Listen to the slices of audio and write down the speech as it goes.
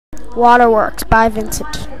Waterworks by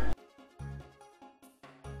Vincent.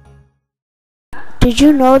 Did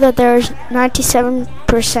you know that there is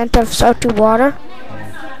 97% of salty water?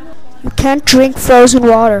 You can't drink frozen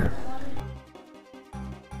water.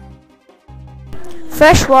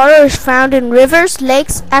 Fresh water is found in rivers,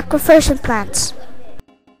 lakes, aquifers, and plants.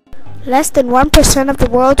 Less than 1% of the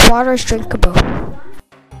world's water is drinkable.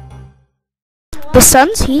 The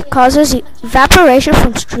sun's heat causes evaporation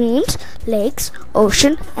from streams, lakes,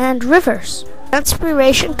 ocean, and rivers.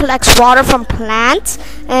 Transpiration collects water from plants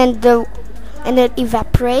and it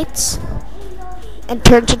evaporates and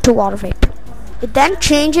turns into water vapor. It then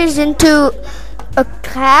changes into a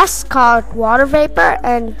gas called water vapor,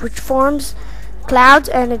 which forms clouds,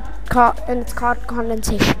 and it's called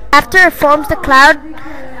condensation. After it forms the cloud,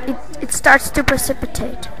 it starts to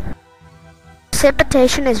precipitate.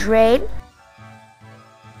 Precipitation is rain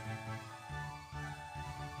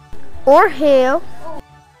or hail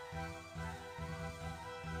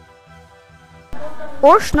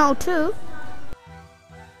or snow too,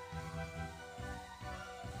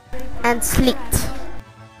 and sleet.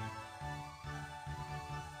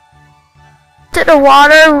 After the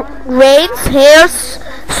water rains, hails,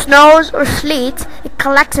 snows, or sleets, it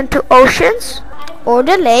collects into oceans or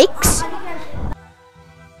the lakes.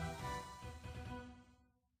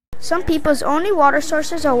 Some people's only water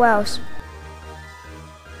sources are wells.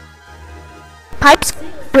 Pipes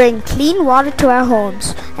bring clean water to our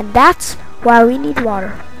homes, and that's why we need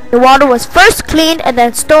water. The water was first cleaned and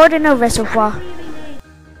then stored in a reservoir.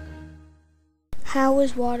 How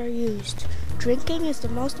is water used? Drinking is the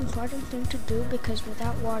most important thing to do because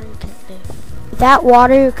without water you can't live. Without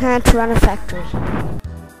water you can't run a factory.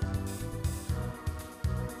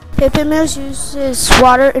 Paper mills uses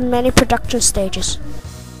water in many production stages.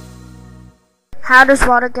 How does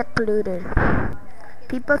water get polluted?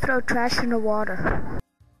 People throw trash in the water.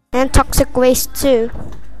 And toxic waste too.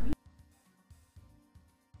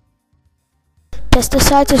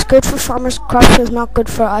 Pesticides is good for farmers' crops, is not good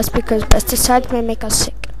for us because pesticides may make us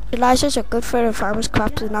sick. Fertilizers are good for the farmers'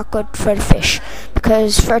 crops, and not good for the fish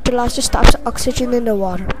because fertilizer stops oxygen in the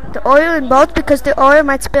water. The oil in boats because the oil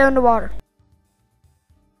might spill in the water.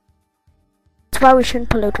 That's why we shouldn't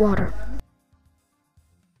pollute water.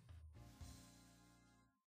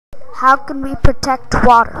 How can we protect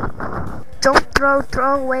water? Don't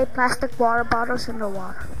throw away plastic water bottles in the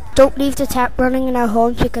water. Don't leave the tap running in our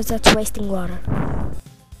homes because that's wasting water.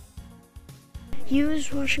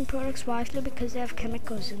 Use washing products wisely because they have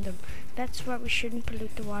chemicals in them. That's why we shouldn't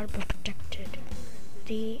pollute the water but protect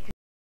it.